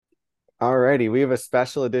Alrighty, we have a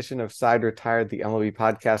special edition of Side Retired, the MLB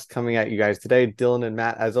podcast coming at you guys today. Dylan and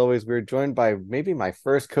Matt, as always, we're joined by maybe my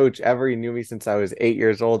first coach ever. He knew me since I was 8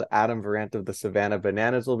 years old. Adam Varant of the Savannah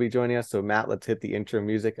Bananas will be joining us. So Matt, let's hit the intro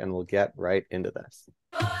music and we'll get right into this.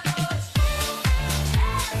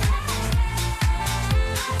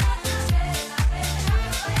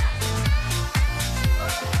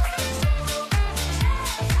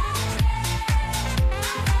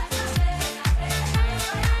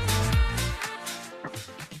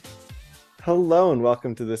 Hello and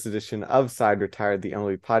welcome to this edition of Side Retired, the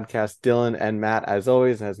MLB podcast. Dylan and Matt, as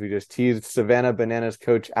always, and as we just teased, Savannah Bananas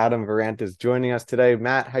coach Adam Varant is joining us today.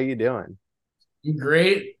 Matt, how you doing?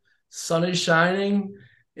 Great. Sun is shining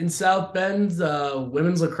in South Bend.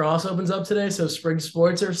 Women's lacrosse opens up today, so spring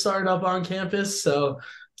sports are starting up on campus. So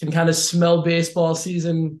can kind of smell baseball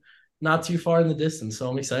season not too far in the distance. So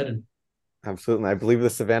I'm excited. Absolutely. I believe the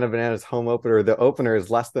Savannah Bananas home opener, the opener is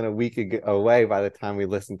less than a week away by the time we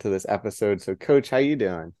listen to this episode. So, Coach, how you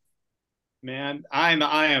doing? Man, I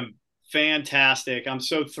am fantastic. I'm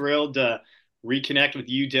so thrilled to reconnect with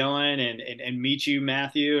you, Dylan, and meet you,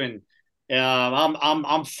 Matthew. And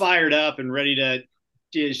I'm fired up and ready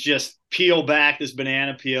to just peel back this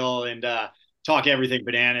banana peel and talk everything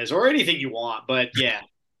bananas or anything you want. But yeah,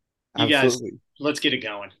 you guys, Absolutely. let's get it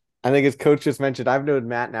going. I think as Coach just mentioned, I've known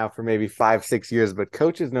Matt now for maybe 5, 6 years, but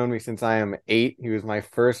Coach has known me since I am 8. He was my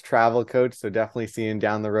first travel coach, so definitely seeing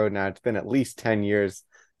down the road now. It's been at least 10 years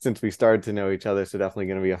since we started to know each other, so definitely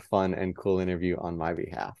going to be a fun and cool interview on my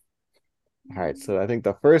behalf. All right, so I think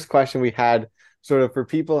the first question we had sort of for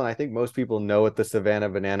people, and I think most people know what the Savannah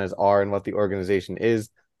Bananas are and what the organization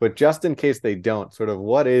is, but just in case they don't, sort of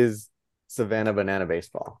what is Savannah Banana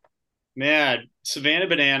Baseball? Man, Savannah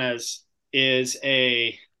Bananas is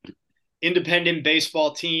a independent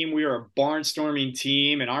baseball team. We are a barnstorming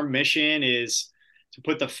team, and our mission is to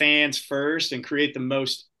put the fans first and create the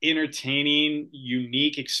most entertaining,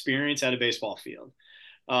 unique experience at a baseball field.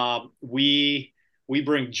 We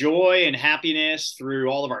bring joy and happiness through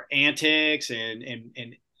all of our antics and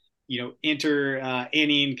inter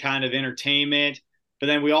inning kind of entertainment. But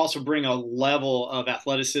then we also bring a level of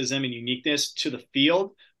athleticism and uniqueness to the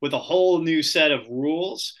field with a whole new set of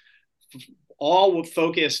rules, all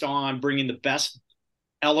focused on bringing the best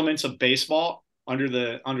elements of baseball under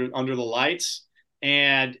the lights,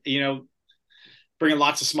 and bringing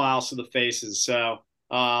lots of smiles to the faces. So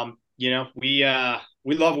we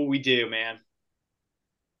love what we do, man.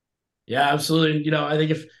 Yeah, absolutely. I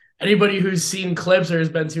think if anybody who's seen clips or has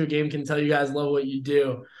been to a game can tell you guys love what you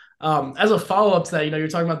do. As a follow up to that, you're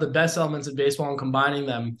talking about the best elements of baseball and combining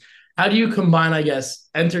them. How do you combine, I guess,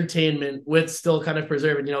 entertainment with still kind of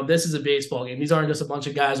preserving, this is a baseball game. These aren't just a bunch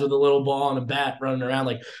of guys with a little ball and a bat running around.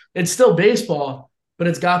 Like, it's still baseball, but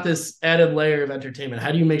it's got this added layer of entertainment.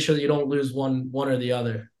 How do you make sure that you don't lose one or the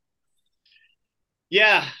other?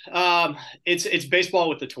 Yeah, it's baseball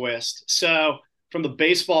with a twist. So from the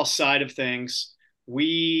baseball side of things,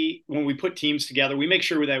 when we put teams together, we make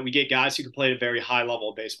sure that we get guys who can play at a very high level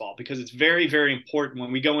of baseball, because it's very, very important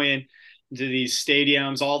when we go in to these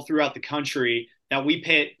stadiums all throughout the country that we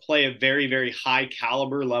play a very, very high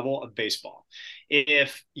caliber level of baseball.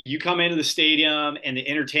 If you come into the stadium and the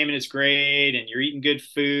entertainment is great and you're eating good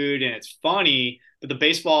food and it's funny, but the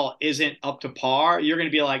baseball isn't up to par, you're going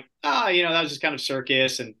to be like, that was just kind of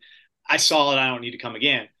circus and I saw it. I don't need to come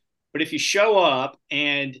again. But if you show up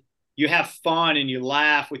and you have fun and you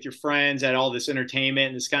laugh with your friends at all this entertainment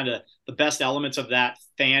and this kind of the best elements of that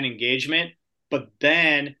fan engagement, but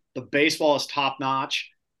then the baseball is top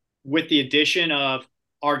notch with the addition of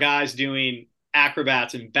our guys doing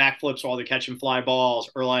acrobats and backflips while they're catching fly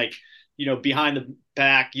balls, or behind the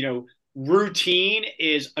back, routine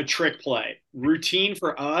is a trick play. Routine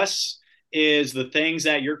for us is the things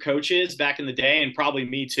that your coaches back in the day, and probably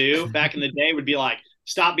me too, back in the day would be like,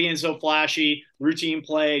 stop being so flashy, routine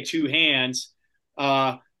play, two hands.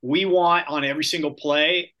 We want on every single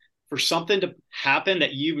play for something to happen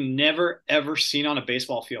that you've never, ever seen on a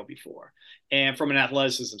baseball field before. And from an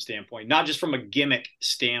athleticism standpoint, not just from a gimmick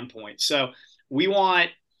standpoint. So we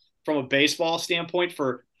want, from a baseball standpoint,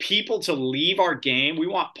 for people to leave our game. We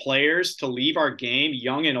want players to leave our game,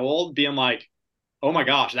 young and old, being like, oh my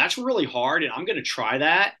gosh, that's really hard. And I'm going to try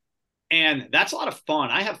that. And that's a lot of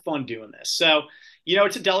fun. I have fun doing this. So,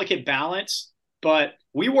 it's a delicate balance, but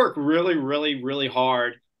we work really, really, really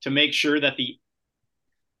hard to make sure that the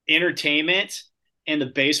entertainment and the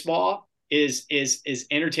baseball is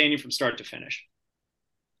entertaining from start to finish.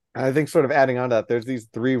 I think sort of adding on to that, there's these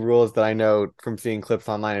 3 rules that I know from seeing clips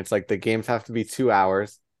online. It's like the games have to be 2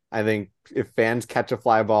 hours. I think if fans catch a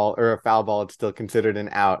fly ball or a foul ball, it's still considered an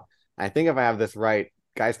out. I think if I have this right,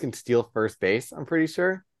 guys can steal first base, I'm pretty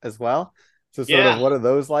sure, as well. So sort of Yeah. what are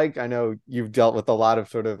those like? I know you've dealt with a lot of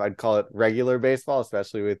sort of, I'd call it regular baseball,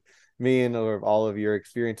 especially with me and all of your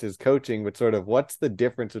experiences coaching, but sort of what's the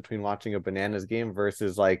difference between watching a Bananas game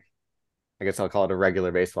versus like, I guess I'll call it a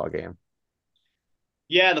regular baseball game?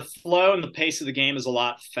 Yeah, the flow and the pace of the game is a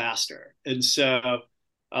lot faster, and so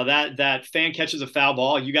that fan catches a foul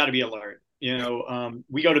ball, you got to be alert.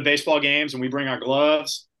 We go to baseball games and we bring our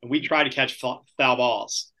gloves and we try to catch foul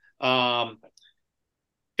balls. Um,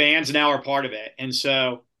 Fans now are part of it, and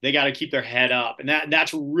so they got to keep their head up, and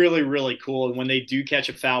that's really really cool. And when they do catch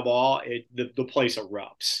a foul ball, the place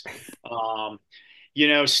erupts. Um,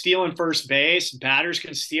 Stealing first base, batters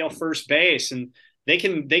can steal first base, and they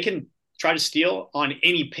can try to steal on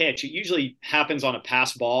any pitch. It usually happens on a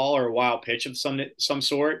pass ball or a wild pitch of some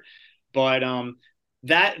sort, but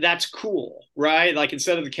that's cool, right? Like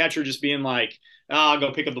instead of the catcher just being like, oh, I'll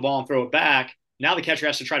go pick up the ball and throw it back, now the catcher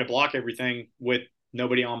has to try to block everything with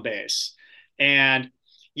nobody on base. And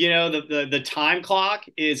the time clock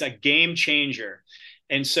is a game changer.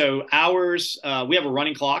 And so we have a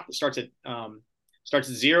running clock that starts at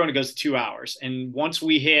 0 and it goes to 2 hours. And once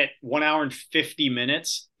we hit 1 hour and 50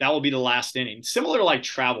 minutes, that will be the last inning, similar to like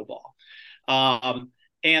travel ball.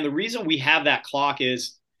 And the reason we have that clock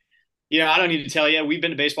is, I don't need to tell you, we've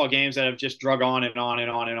been to baseball games that have just drug on and on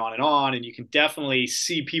and on and on and on. And you can definitely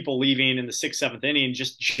see people leaving in the 6th, 7th inning,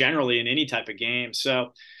 just generally in any type of game.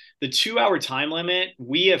 So the 2 hour time limit,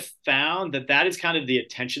 we have found that is kind of the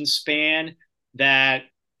attention span that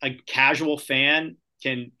a casual fan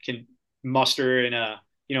can muster in a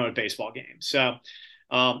baseball game. So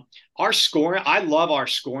our scoring, I love our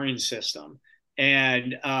scoring system,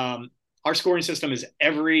 and our scoring system is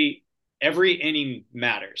every inning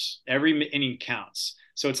matters, every inning counts.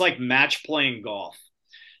 So it's like match playing golf.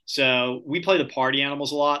 So we play the party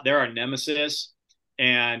animals a lot. They're our nemesis,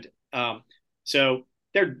 and so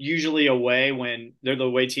they're usually away when they're the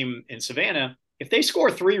away team in Savannah. If they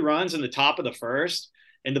score 3 runs in the top of the first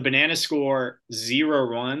and the Bananas score 0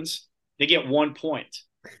 runs, they get 1 point.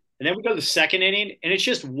 And then we go to the second inning and it's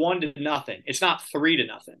just 1-0. It's not 3-0.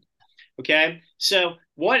 Okay. So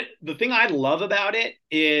the thing I love about it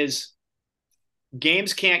is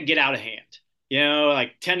games can't get out of hand,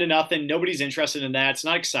 like 10-0. Nobody's interested in that. It's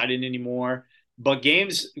not exciting anymore, but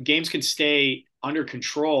games can stay under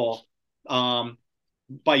control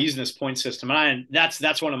by using this point system. And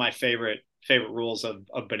that's one of my favorite rules of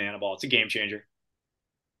Banana Ball. It's a game changer.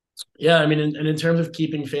 Yeah, I mean, and in terms of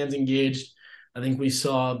keeping fans engaged, I think we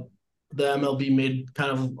saw the MLB made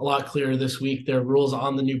kind of a lot clearer this week their rules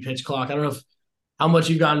on the new pitch clock. I don't know how much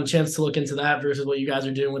you've gotten a chance to look into that versus what you guys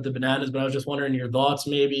are doing with the Bananas, but I was just wondering your thoughts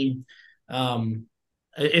maybe.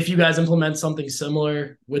 If you guys implement something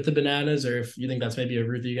similar with the Bananas, or if you think that's maybe a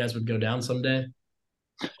route that you guys would go down someday.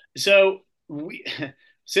 So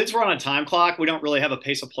since we're on a time clock, we don't really have a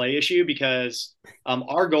pace of play issue because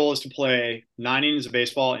our goal is to play 9 innings of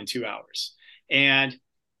baseball in 2 hours. And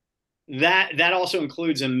that also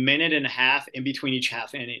includes a minute and a half in between each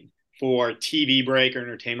half inning for TV break or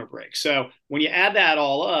entertainment break. So when you add that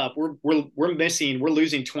all up, we're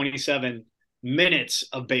losing 27 minutes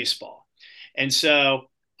of baseball. And so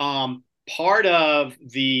part of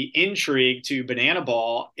the intrigue to Banana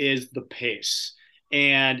Ball is the pace.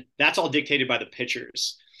 And that's all dictated by the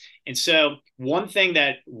pitchers. And so one thing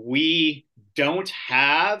that we don't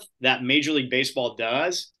have that Major League Baseball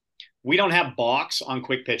does, we don't have balks on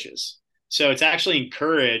quick pitches. So it's actually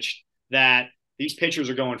encouraged that these pitchers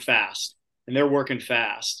are going fast and they're working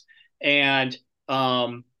fast. And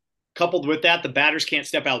coupled with that, the batters can't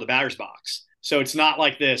step out of the batter's box. So it's not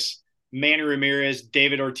like this Manny Ramirez,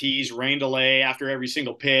 David Ortiz rain delay after every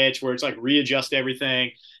single pitch where it's like readjust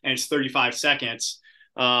everything and it's 35 seconds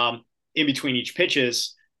in between each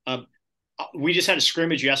pitches. We just had a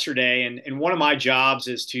scrimmage yesterday, and one of my jobs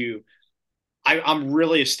is I'm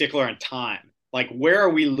really a stickler on time. Like, where are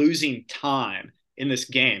we losing time in this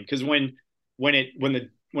game? Because when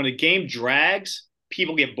a game drags,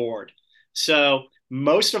 people get bored. So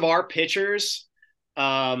most of our pitchers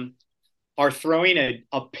are throwing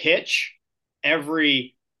a pitch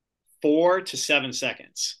every 4 to 7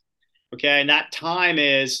 seconds. Okay, and that time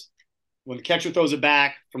is when the catcher throws it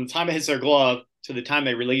back from the time it hits their glove to the time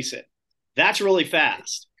they release it. That's really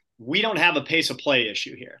fast. We don't have a pace of play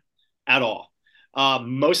issue here at all.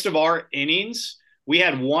 Most of our innings, we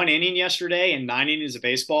had 1 inning yesterday and 9 innings of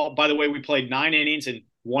baseball. By the way, we played 9 innings in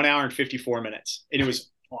 1 hour and 54 minutes. And it was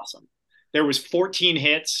awesome. There was 14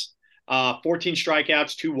 hits, 14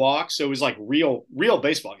 strikeouts, 2 walks. So it was like real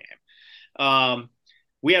baseball game.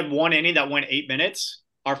 We had 1 inning that went 8 minutes.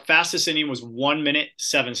 Our fastest inning was 1 minute,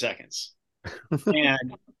 7 seconds.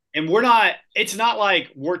 and we're not. It's not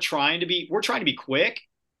like we're trying to be. We're trying to be quick,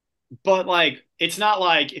 but like it's not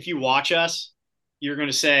like if you watch us, you're going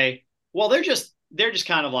to say, well, they're just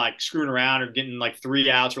kind of like screwing around or getting like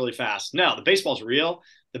 3 outs really fast. No, the baseball's real.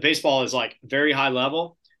 The baseball is like very high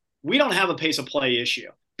level. We don't have a pace of play issue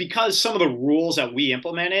because some of the rules that we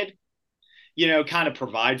implemented, kind of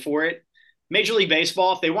provide for it. Major League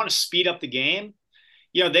Baseball, if they want to speed up the game,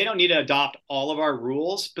 they don't need to adopt all of our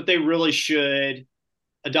rules, but they really should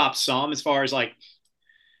adopt some as far as like,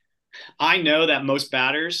 I know that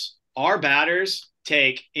our batters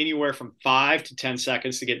take anywhere from 5 to 10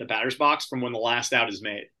 seconds to get in the batter's box from when the last out is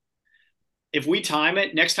made. If we time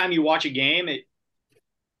it, next time you watch a game,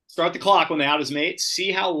 start the clock when the out is made,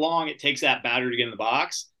 see how long it takes that batter to get in the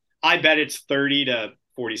box. I bet it's 30 to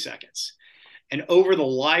 40 seconds. And over the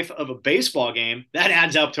life of a baseball game, that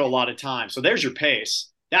adds up to a lot of time. So there's your pace.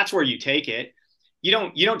 That's where you take it. You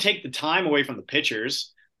don't take the time away from the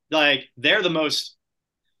pitchers. Like they're the most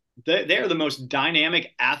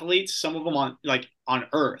dynamic athletes, some of them on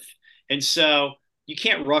earth. And so you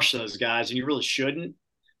can't rush those guys, and you really shouldn't.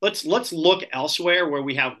 Let's look elsewhere where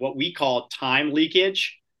we have what we call time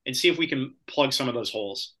leakage and see if we can plug some of those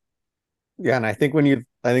holes. Yeah, and I think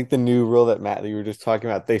the new rule that you were just talking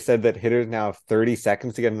about, they said that hitters now have 30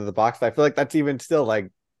 seconds to get into the box. I feel like that's even still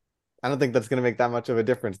like, I don't think that's going to make that much of a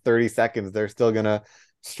difference. 30 seconds, they're still going to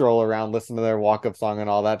stroll around, listen to their walk-up song and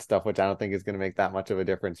all that stuff, which I don't think is going to make that much of a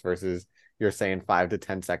difference versus you're saying 5 to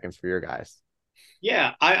 10 seconds for your guys.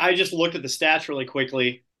 Yeah, I just looked at the stats really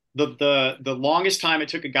quickly. The longest time it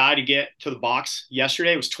took a guy to get to the box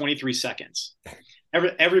yesterday was 23 seconds.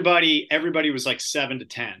 Everybody was like 7 to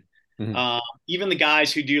 10. Mm-hmm. Even the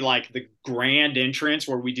guys who do like the grand entrance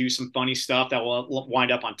where we do some funny stuff that will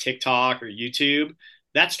wind up on TikTok or YouTube,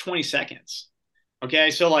 that's 20 seconds. Okay.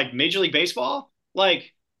 So like Major League Baseball,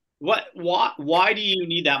 like why do you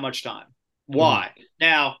need that much time? Why? Mm-hmm.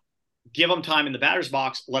 Now give them time in the batter's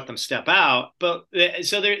box, let them step out. But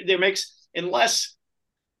so there makes, unless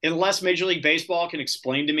Major League Baseball can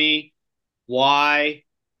explain to me why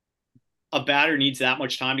a batter needs that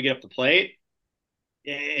much time to get up the plate,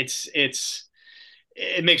 it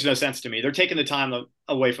makes no sense to me. They're taking the time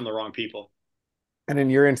away from the wrong people. And in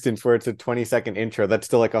your instance where it's a 20-second intro, that's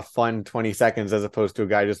still like a fun 20 seconds as opposed to a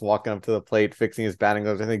guy just walking up to the plate, fixing his batting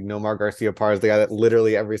gloves. I think Nomar Garciaparra is the guy that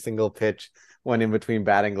literally every single pitch went in between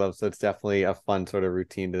batting gloves. So it's definitely a fun sort of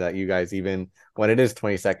routine to that. You guys, even when it is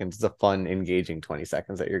 20 seconds, it's a fun, engaging 20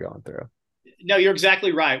 seconds that you're going through. No, you're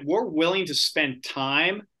exactly right. We're willing to spend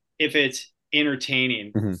time if it's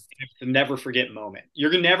entertaining. Mm-hmm. It's a never forget moment.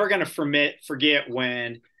 You're never going to forget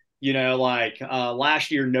when,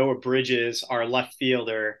 last year, Noah Bridges, our left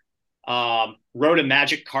fielder, rode a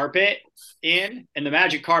magic carpet in, and the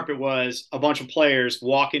magic carpet was a bunch of players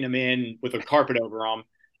walking him in with a carpet over them.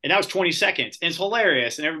 And that was 20 seconds. And it's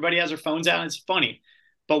hilarious. And everybody has their phones out and it's funny,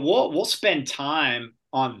 but we'll spend time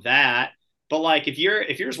on that. But like, if you're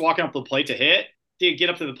just walking up to the plate to hit, dude, get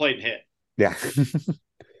up to the plate and hit. Yeah.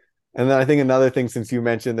 And then I think another thing, since you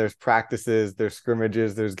mentioned there's practices, there's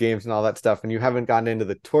scrimmages, there's games and all that stuff, and you haven't gotten into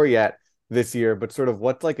the tour yet this year, but sort of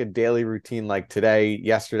what's like a daily routine like today,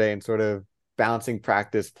 yesterday, and sort of balancing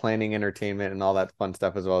practice, planning entertainment, and all that fun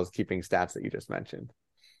stuff, as well as keeping stats that you just mentioned?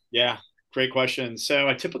 Yeah, great question. So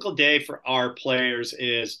a typical day for our players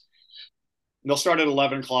is they'll start at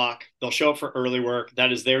 11 o'clock. They'll show up for early work.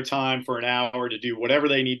 That is their time for an hour to do whatever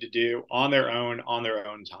they need to do on their own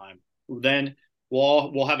time. Then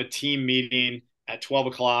we'll have a team meeting at 12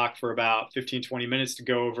 o'clock for about 15, 20 minutes to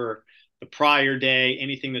go over the prior day,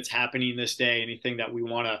 anything that's happening this day, anything that we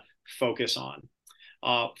want to focus on.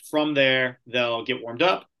 From there, they'll get warmed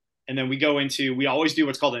up. And then we always do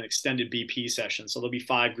what's called an extended BP session. So there'll be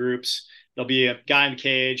 5 groups. There'll be a guy in the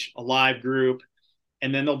cage, a live group,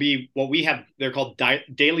 and then there'll be they're called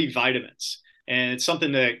daily vitamins. And it's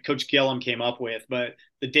something that Coach Gillum came up with. But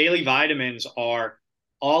the daily vitamins are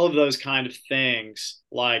all of those kind of things,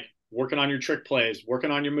 like working on your trick plays,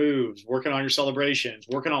 working on your moves, working on your celebrations,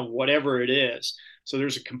 working on whatever it is. So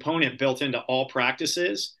there's a component built into all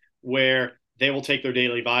practices where they will take their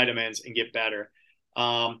daily vitamins and get better.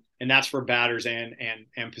 And that's for batters and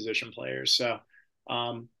position players. So,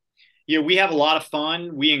 we have a lot of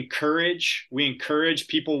fun. We encourage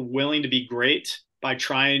people willing to be great by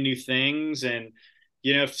trying new things. And,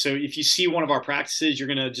 so if you see one of our practices, you're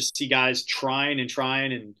going to just see guys trying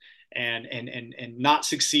and not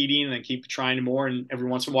succeeding, and then keep trying more. And every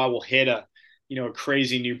once in a while we'll hit a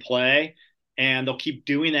crazy new play, and they'll keep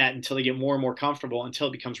doing that until they get more and more comfortable until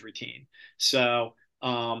it becomes routine. So,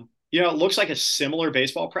 it looks like a similar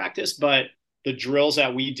baseball practice, but the drills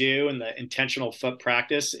that we do and the intentional foot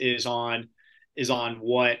practice is on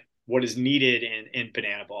what is needed in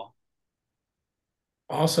banana ball.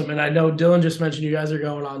 Awesome. And I know Dylan just mentioned you guys are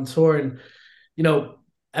going on tour, and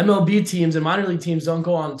MLB teams and minor league teams don't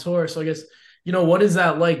go on tour. So I guess, what is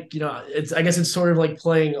that like? I guess it's sort of like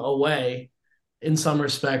playing away in some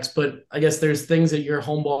respects, but I guess there's things at your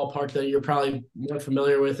home ballpark that you're probably more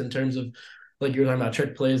familiar with in terms of, like you were talking about,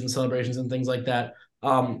 trick plays and celebrations and things like that.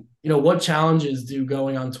 What challenges do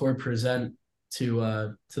going on tour present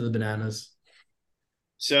to the Bananas?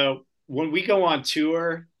 So when we go on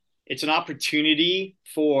tour, it's an opportunity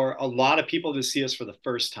for a lot of people to see us for the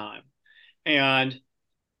first time. And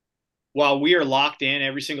while we are locked in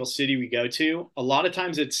every single city we go to, a lot of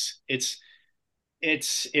times it's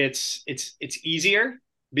easier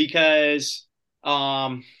because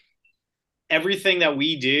everything that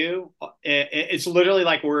we do, it's literally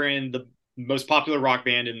like we're in the most popular rock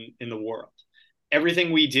band in the world.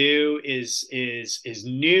 Everything we do is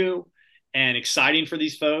new and exciting for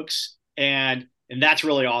these folks, and that's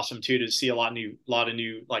really awesome too, to see a lot of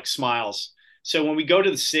new like smiles. So when we go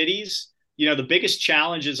to the cities, the biggest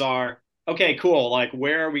challenges are, okay, cool, like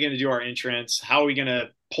where are we going to do our entrance? How are we going to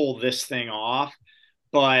pull this thing off?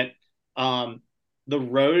 But the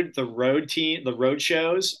road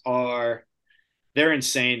shows they're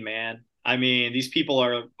insane, man. I mean, these people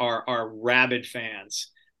are rabid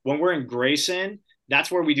fans. When we're in Grayson,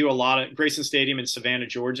 that's where we do a lot of Grayson Stadium in Savannah,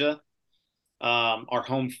 Georgia, our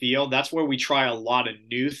home field. That's where we try a lot of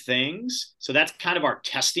new things. So that's kind of our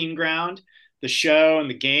testing ground. The show and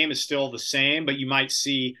the game is still the same, but you might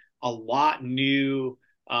see a lot new,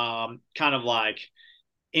 kind of like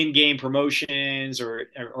in-game promotions or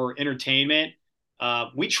entertainment.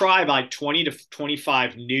 We try like 20 to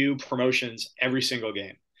 25 new promotions every single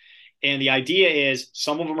game. And the idea is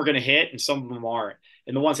some of them are going to hit and some of them aren't.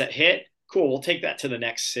 And the ones that hit, cool, we'll take that to the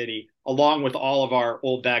next city along with all of our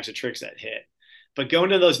old bags of tricks that hit. But going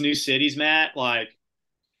to those new cities, Matt, like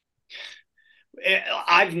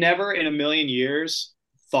I've never in a million years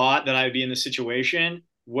thought that I would be in the situation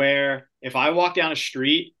where if I walk down a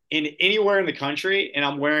street in anywhere in the country and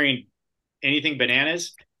I'm wearing anything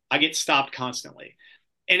Bananas, I get stopped constantly.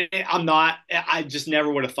 And I just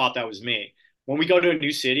never would have thought that was me. When we go to a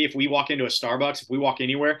new city, if we walk into a Starbucks, if we walk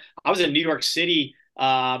anywhere, I was in New York City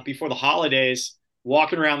before the holidays,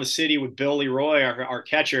 walking around the city with Bill Leroy, our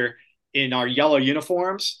catcher, in our yellow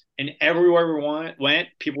uniforms. And everywhere we went,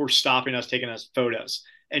 people were stopping us, taking us photos.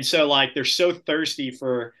 And so, like, they're so thirsty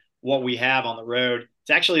for what we have on the road.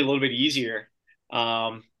 It's actually a little bit easier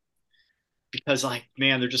because, like,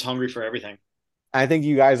 man, they're just hungry for everything. I think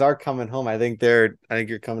you guys are coming home. I think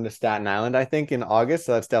you're coming to Staten Island, I think, in August.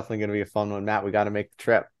 So that's definitely going to be a fun one, Matt. We got to make the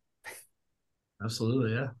trip.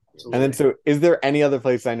 Absolutely, yeah. And then, so is there any other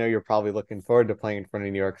place? I know you're probably looking forward to playing in front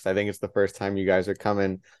of New York, because I think it's the first time you guys are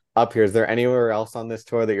coming up here. Is there anywhere else on this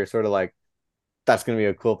tour that you're sort of like, that's going to be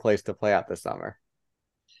a cool place to play at this summer?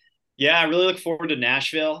 Yeah, I really look forward to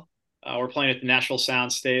Nashville. We're playing at the Nashville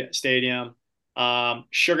Sound Stadium.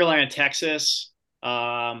 Sugarland, Texas.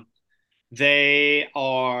 They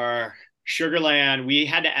are Sugarland. We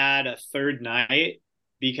had to add a third night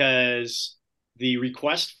because the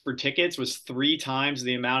request for tickets was 3 times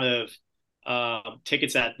the amount of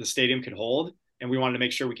tickets that the stadium could hold. And we wanted to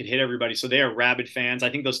make sure we could hit everybody. So they are rabid fans. I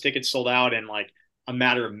think those tickets sold out in like a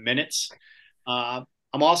matter of minutes. I'm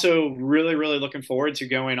also really, really looking forward to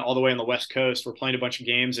going all the way on the West Coast. We're playing a bunch of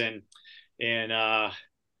games in San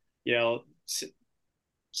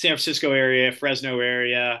Francisco area, Fresno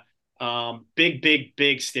area. Big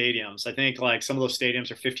stadiums. I think like some of those stadiums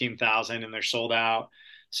are 15,000 and they're sold out.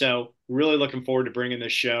 So really looking forward to bringing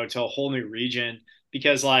this show to a whole new region,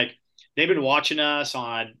 because like they've been watching us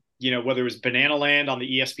on, whether it was Banana Land on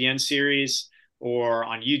the ESPN series or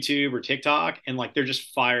on YouTube or TikTok, and like they're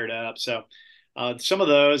just fired up. So some of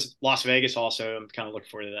those, Las Vegas also, I'm kind of looking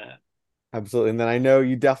forward to that. Absolutely. And then I know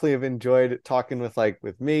you definitely have enjoyed talking with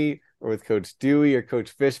me or with Coach Dewey or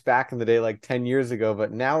Coach Fish back in the day, like 10 years ago.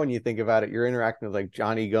 But now when you think about it, you're interacting with like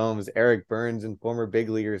Johnny Gomes, Eric Burns, and former big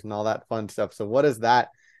leaguers and all that fun stuff. So what has that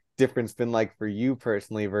difference been like for you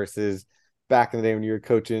personally versus back in the day when you were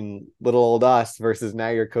coaching little old us versus now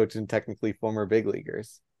you're coaching technically former big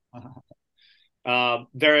leaguers? They're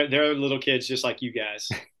little kids just like you guys.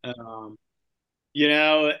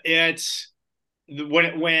 It's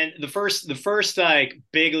when the first like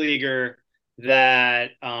big leaguer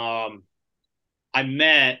that I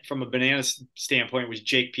met from a banana standpoint was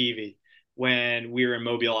Jake Peavy when we were in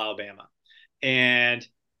Mobile, Alabama. And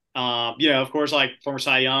of course, like former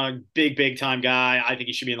Cy Young, big time guy. I think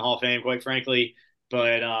he should be in the Hall of Fame, quite frankly.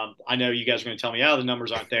 But I know you guys are going to tell me, oh, the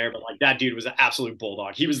numbers aren't there. But like that dude was an absolute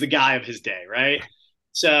bulldog. He was the guy of his day, right?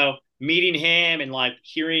 So meeting him and like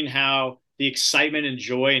hearing how the excitement and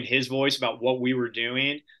joy in his voice about what we were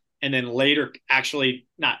doing, and then later actually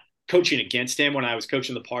not coaching against him when I was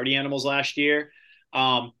coaching the Party Animals last year,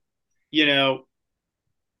 um, you know,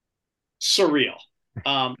 surreal.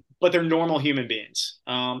 But they're normal human beings.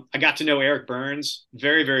 I got to know Eric Burns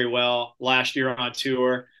very, very well last year on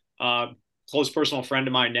tour. Close personal friend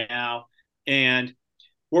of mine now, and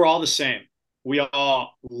we're all the same. We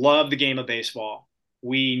all love the game of baseball.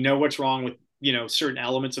 We know what's wrong with certain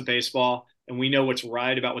elements of baseball, and we know what's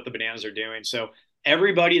right about what the Bananas are doing. So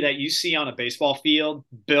everybody that you see on a baseball field,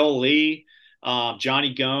 Bill Lee,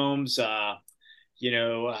 Johnny Gomes,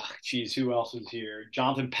 geez, who else was here?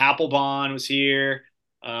 Jonathan Papelbon was here.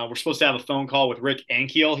 We're supposed to have a phone call with Rick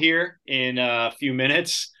Ankiel here in a few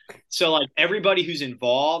minutes. So like everybody who's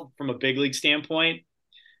involved from a big league standpoint,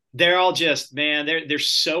 they're all just, man, they're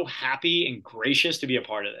so happy and gracious to be a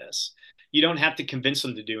part of this. You don't have to convince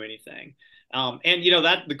them to do anything. And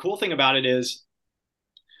that the cool thing about it is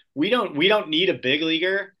we don't need a big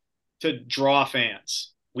leaguer to draw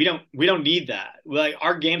fans. We don't need that. Like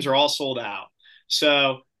our games are all sold out.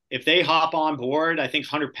 So if they hop on board, I think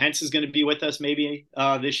Hunter Pence is going to be with us maybe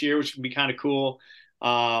this year, which would be kind of cool.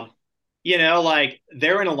 Like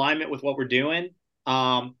they're in alignment with what we're doing.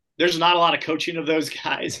 There's not a lot of coaching of those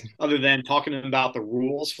guys other than talking about the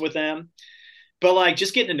rules with them. But like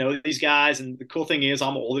just getting to know these guys. And the cool thing is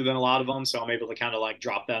I'm older than a lot of them. So I'm able to kind of like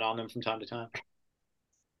drop that on them from time to time.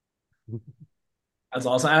 That's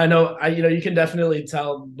awesome. I know, you can definitely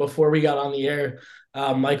tell before we got on the air,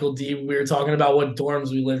 Michael D, we were talking about what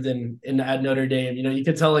dorms we lived in at Notre Dame. You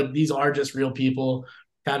could tell like these are just real people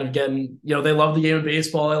kind of getting, they love the game of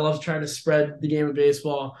baseball. They love trying to spread the game of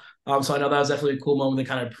baseball. So I know that was definitely a cool moment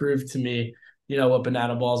that kind of proved to me, what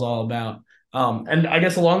Banana Ball is all about. And I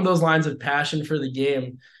guess along those lines of passion for the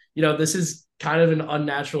game, this is kind of an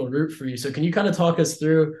unnatural route for you. So can you kind of talk us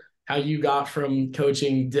through how you got from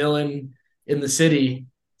coaching Dylan in the city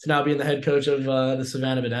to now being the head coach of the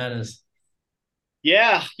Savannah Bananas?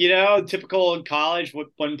 Yeah, typical in college.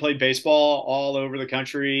 Went and played baseball all over the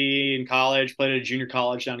country in college. Played at a junior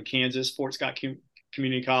college down in Kansas, Fort Scott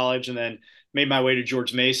Community College, and then made my way to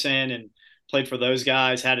George Mason and played for those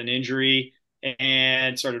guys. Had an injury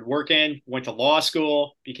and started working. Went to law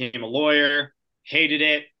school, became a lawyer. Hated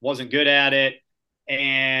it, wasn't good at it,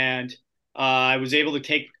 and I was able to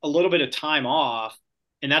take a little bit of time off,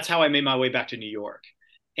 and that's how I made my way back to New York.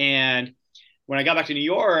 And when I got back to New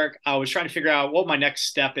York, I was trying to figure out what my next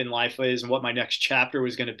step in life was and what my next chapter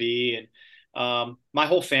was going to be. And my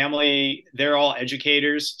whole family, they're all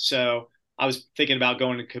educators. So I was thinking about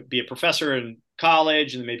going to be a professor in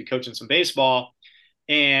college and then maybe coaching some baseball.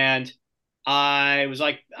 And I was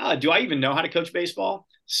like, do I even know how to coach baseball?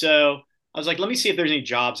 So I was like, let me see if there's any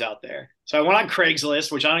jobs out there. So I went on Craigslist,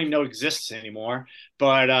 which I don't even know exists anymore.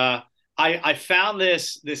 But I found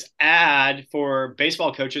this ad for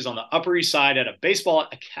baseball coaches on the Upper East Side at a baseball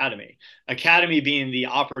academy being the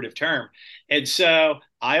operative term. And so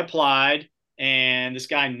I applied, and this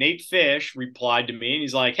guy, Nate Fish, replied to me, and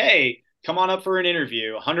he's like, hey, come on up for an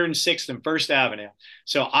interview, 106th and First Avenue.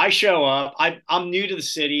 So I show up. I'm new to the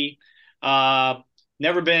city,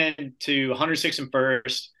 never been to 106th and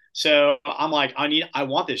First. So I'm like, I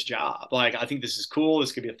want this job. Like, I think this is cool.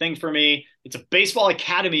 This could be a thing for me. It's a baseball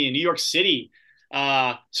academy in New York City.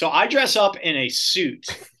 So I dress up in a suit,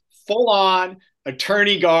 full on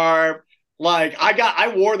attorney garb. Like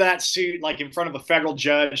I wore that suit like in front of a federal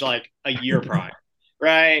judge like a year prior,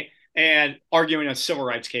 right? And arguing a civil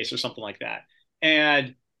rights case or something like that.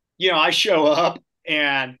 And I show up,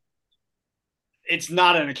 and it's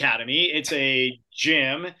not an academy. It's a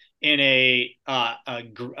gym in a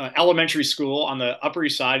elementary school on the Upper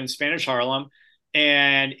East Side in Spanish Harlem.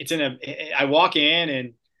 And I walk in,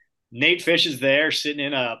 and Nate Fish is there sitting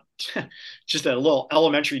in just a little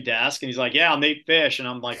elementary desk. And he's like, yeah, I'm Nate Fish. And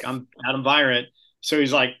I'm like, I'm Adam Virant. So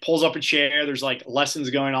he's like, pulls up a chair. There's like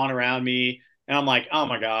lessons going on around me. And I'm like, oh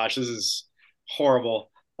my gosh, this is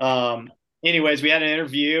horrible. Anyways, we had an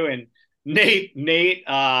interview, and Nate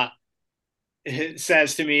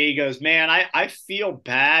says to me, he goes, man, I feel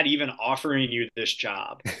bad even offering you this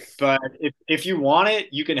job, but if you want it,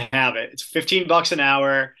 you can have it. It's $15 an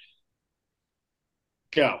hour.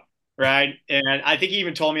 Go. Right. And I think he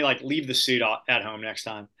even told me like, leave the suit at home next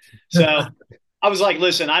time. So I was like,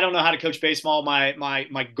 listen, I don't know how to coach baseball.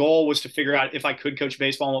 My goal was to figure out if I could coach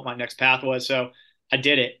baseball and what my next path was. So I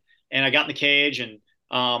did it, and I got in the cage, and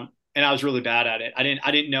I was really bad at it.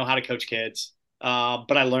 I didn't know how to coach kids.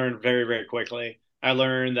 But I learned very, very quickly. I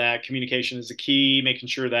learned that communication is the key, making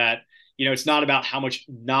sure that, it's not about how much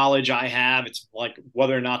knowledge I have. It's like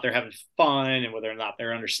whether or not they're having fun and whether or not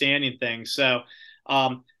they're understanding things. So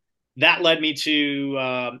that led me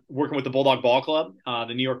to working with the Bulldog Ball Club,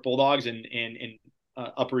 the New York Bulldogs in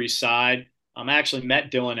Upper East Side. I actually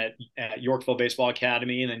met Dylan at Yorkville Baseball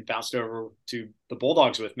Academy and then bounced over to the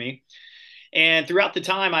Bulldogs with me. And throughout the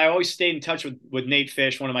time, I always stayed in touch with Nate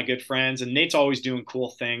Fish, one of my good friends. And Nate's always doing cool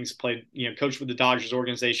things. Played, coached with the Dodgers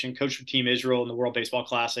organization, coached with Team Israel in the World Baseball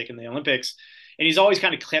Classic and the Olympics. And he's always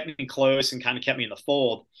kind of kept me close and kind of kept me in the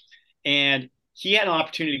fold. And he had an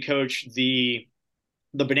opportunity to coach the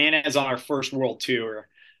Bananas on our first World Tour.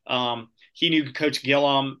 He knew Coach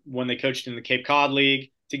Gillum when they coached in the Cape Cod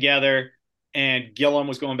League together. And Gillum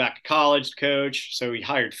was going back to college to coach. So he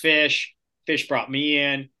hired Fish. Fish brought me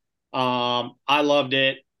in. I loved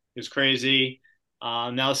it. It was crazy.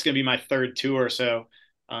 Now it's going to be my third tour. So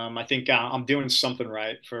I think I'm doing something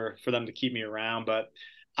right for them to keep me around. But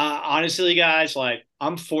honestly, guys, like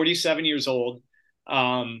I'm 47 years old.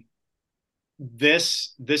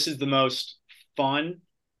 This is the most fun,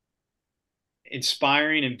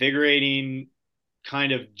 inspiring, invigorating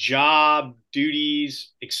kind of job,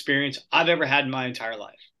 duties, experience I've ever had in my entire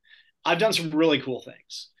life. I've done some really cool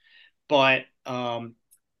things, but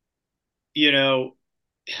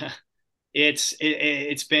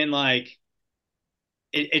it's been like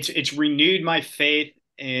it's renewed my faith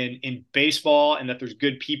in baseball and that there's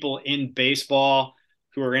good people in baseball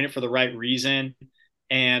who are in it for the right reason.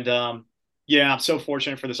 And I'm so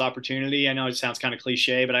fortunate for this opportunity. I know it sounds kind of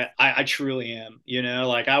cliche, but I truly am.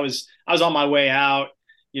 Like I was on my way out,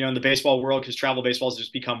 in the baseball world because travel baseball has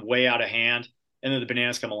just become way out of hand, and then the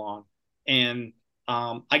Bananas come along, and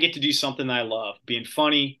I get to do something that I love: being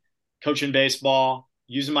funny, coaching baseball,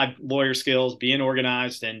 using my lawyer skills, being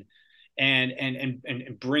organized, and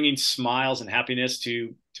bringing smiles and happiness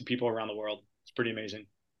to people around the world. It's pretty amazing.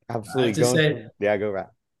 Absolutely. Go right.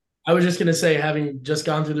 I was just going to say, having just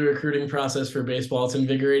gone through the recruiting process for baseball, it's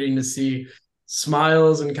invigorating to see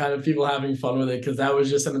smiles and kind of people having fun with it. Cause that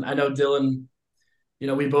was just something I know Dylan,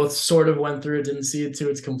 we both sort of went through it, didn't see it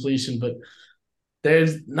to its completion, but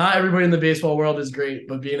there's not everybody in the baseball world is great,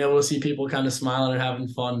 but being able to see people kind of smiling and having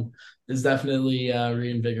fun is definitely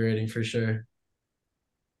reinvigorating for sure.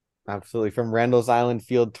 Absolutely. From Randall's Island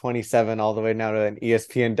Field 27 all the way now to an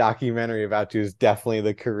ESPN documentary about you is definitely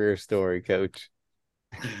the career story, Coach.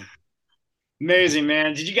 Amazing,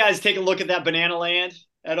 man. Did you guys take a look at that Banana Land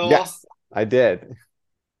at all? Yes, I did.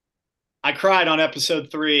 I cried on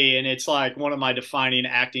episode 3, and it's like one of my defining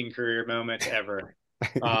acting career moments ever.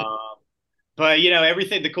 But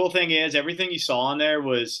everything. The cool thing is everything you saw on there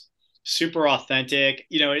was super authentic.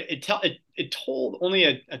 It told only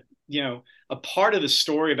a part of the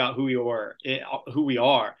story about who we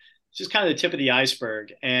are. It's just kind of the tip of the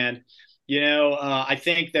iceberg. And I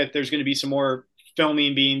think that there's going to be some more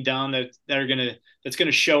filming being done that's going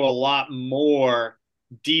to show a lot more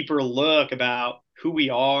deeper look about who we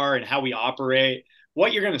are and how we operate.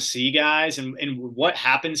 What you're going to see, guys, and what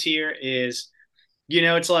happens here is,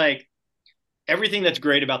 it's like everything that's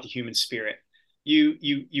great about the human spirit.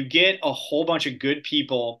 You get a whole bunch of good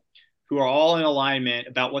people who are all in alignment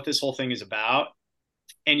about what this whole thing is about,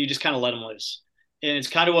 and you just kind of let them loose. And it's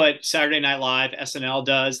kind of what Saturday Night Live, SNL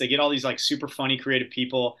does. They get all these like super funny, creative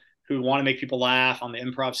people who want to make people laugh on the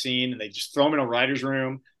improv scene, and they just throw them in a writer's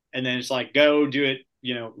room, and then it's like, go do it,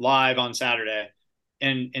 live on Saturday,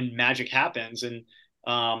 and magic happens. And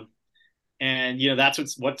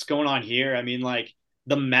that's what's going on here. I mean, like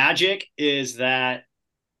the magic is that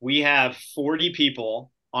we have 40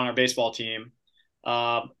 people on our baseball team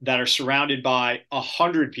that are surrounded by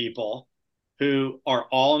 100 people who are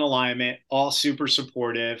all in alignment, all super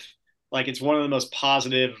supportive. Like it's one of the most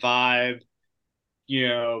positive vibe,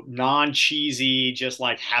 non-cheesy, just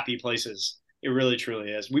like happy places. It really,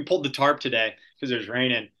 truly is. We pulled the tarp today because it was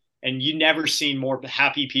raining, and you never seen more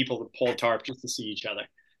happy people to pull a tarp just to see each other.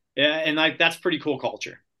 Yeah, and like that's pretty cool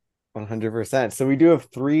culture. 100%. So we do have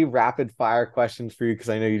 3 rapid fire questions for you because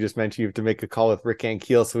I know you just mentioned you have to make a call with Rick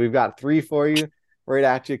Ankiel. So we've got 3 for you right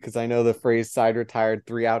at you because I know the phrase side retired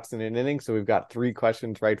 3 outs in an inning. So we've got 3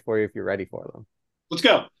 questions right for you if you're ready for them. Let's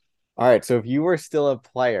go. All right. So if you were still a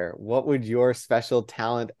player, what would your special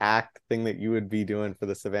talent act thing that you would be doing for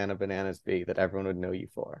the Savannah Bananas be that everyone would know you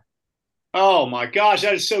for? Oh my gosh,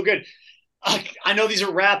 that is so good. I know these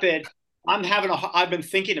are rapid. I've been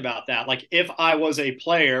thinking about that. Like if I was a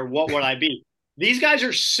player, what would I be? These guys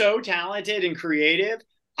are so talented and creative.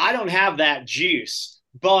 I don't have that juice,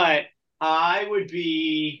 but I would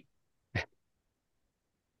be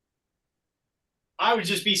I would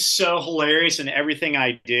just be so hilarious in everything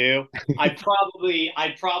I do. I'd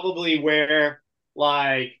probably wear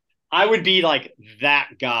like I would be like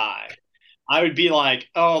that guy. I would be like,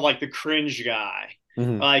 oh, like the cringe guy,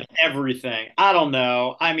 Mhm. like everything. I don't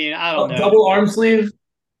know. I mean, I don't know. Double arm sleeve,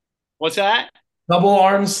 What's that? double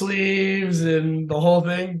arm sleeves, and the whole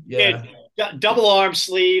thing. Yeah. It, double arm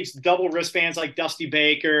sleeves, double wristbands like Dusty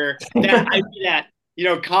Baker. That I do that,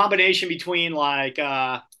 combination between like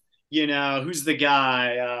who's the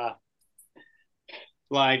guy?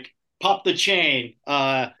 Like Pop the Chain,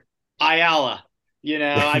 Ayala.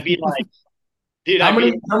 I'd be like, dude, How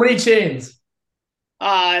many chains?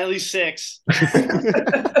 at least six. But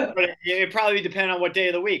it probably depend on what day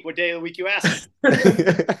of the week. What day of the week you ask?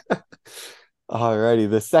 Alrighty,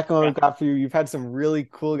 the second one we've got for you. You've had some really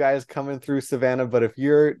cool guys coming through Savannah, but if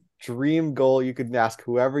your dream goal, you could ask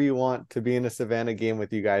whoever you want to be in a Savannah game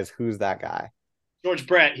with you guys, who's that guy? George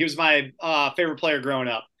Brett. He was my favorite player growing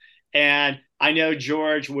up. And I know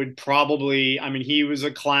George would probably, I mean, he was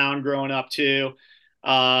a clown growing up too.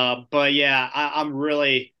 But yeah, I'm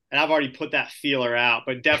really, and I've already put that feeler out,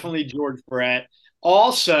 but definitely George Brett.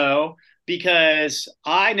 Also, because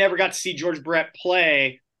I never got to see George Brett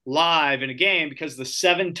play live in a game because the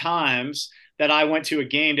 7 times that I went to a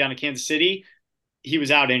game down in Kansas City, he was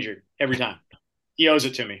out injured every time. He owes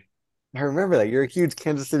it to me. I remember that. You're a huge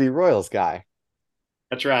Kansas City Royals guy.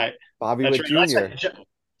 That's right. Bobby That's Witt right.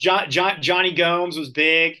 Jr. Johnny Gomes was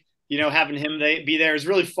big. Having him be there is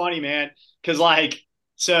really funny, man. Because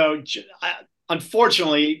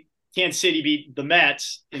unfortunately, Kansas City beat the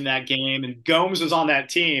Mets in that game, and Gomes was on that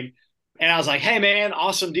team. And I was like, "Hey, man,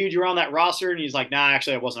 awesome, dude, you're on that roster." And he's like, "Nah,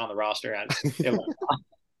 actually, I wasn't on the roster."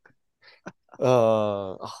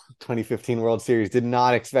 2015 World Series. Did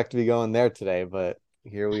not expect to be going there today, but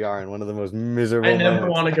here we are in one of the most miserable I never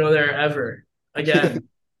moments. want to go there ever again.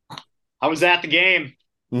 I was at the game.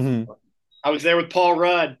 Mm-hmm. I was there with Paul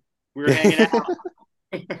Rudd. We were hanging out.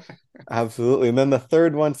 Absolutely. And then the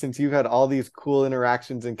third one, since you've had all these cool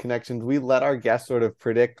interactions and connections, we let our guests sort of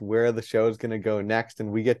predict where the show is going to go next.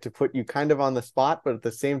 And we get to put you kind of on the spot, but at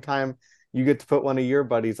the same time, you get to put one of your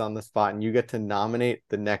buddies on the spot and you get to nominate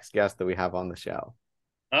the next guest that we have on the show.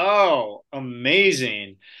 Oh,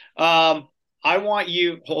 amazing. I want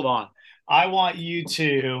you, hold on. I want you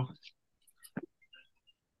to,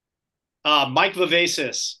 Mike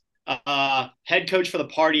Vivacis, head coach for the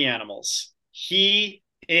Party Animals. He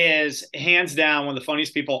is hands down one of the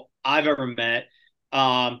funniest people I've ever met.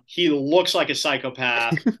 He looks like a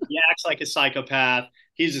psychopath. He acts like a psychopath.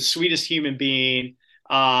 He's the sweetest human being.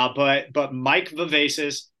 But Mike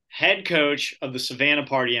Vivacis, head coach of the Savannah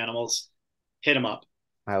Party Animals, hit him up.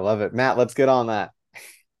 I love it. Matt, let's get on that.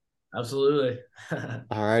 Absolutely.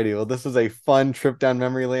 All righty. Well, this was a fun trip down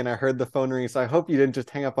memory lane. I heard the phone ring, so I hope you didn't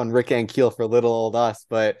just hang up on Rick Ankiel for little old us,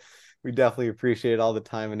 but we definitely appreciate all the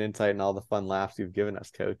time and insight and all the fun laughs you've given us,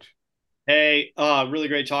 Coach. Hey, really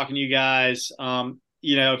great talking to you guys.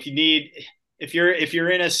 If you're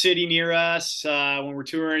in a city near us, when we're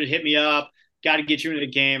touring, hit me up. Got to get you into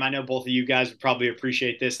the game. I know both of you guys would probably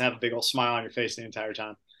appreciate this and have a big old smile on your face the entire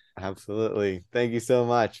time. Absolutely. Thank you so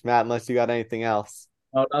much, Matt, unless you got anything else.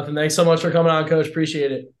 Oh, nothing. Thanks so much for coming on, Coach.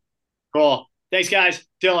 Appreciate it. Cool. Thanks, guys.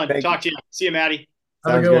 Dylan, talk to you. See you, Maddie.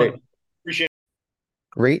 Have a good one. Appreciate it.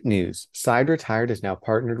 Great news. Side Retired is now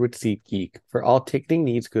partnered with SeatGeek. For all ticketing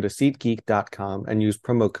needs, go to SeatGeek.com and use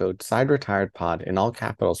promo code SideRetiredPod in all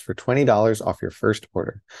capitals for $20 off your first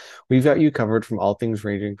order. We've got you covered from all things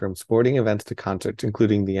ranging from sporting events to concerts,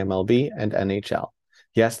 including the MLB and NHL.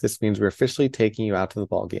 Yes, this means we're officially taking you out to the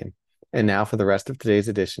ball game. And now for the rest of today's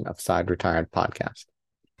edition of Side Retired Podcast.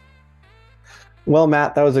 Well,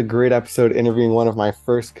 Matt, that was a great episode interviewing one of my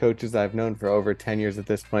first coaches I've known for over 10 years at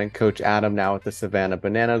this point, Coach Adam, now with the Savannah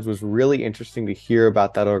Bananas. It was really interesting to hear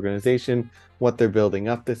about that organization, what they're building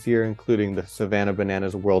up this year, including the Savannah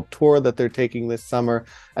Bananas World Tour that they're taking this summer,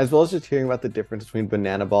 as well as just hearing about the difference between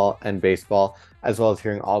banana ball and baseball, as well as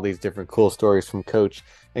hearing all these different cool stories from Coach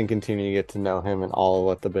and continuing to get to know him and all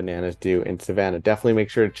what the Bananas do in Savannah. Definitely make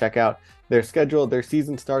sure to check out their schedule. Their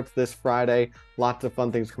season starts this Friday. Lots of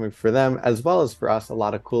fun things coming for them, as well as for us. A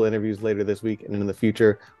lot of cool interviews later this week and in the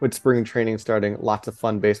future with spring training starting. Lots of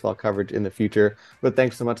fun baseball coverage in the future. But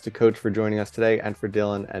thanks so much to Coach for joining us today and for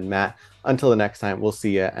Dylan and Matt. Until the next time, we'll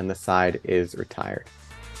see you, and the side is retired.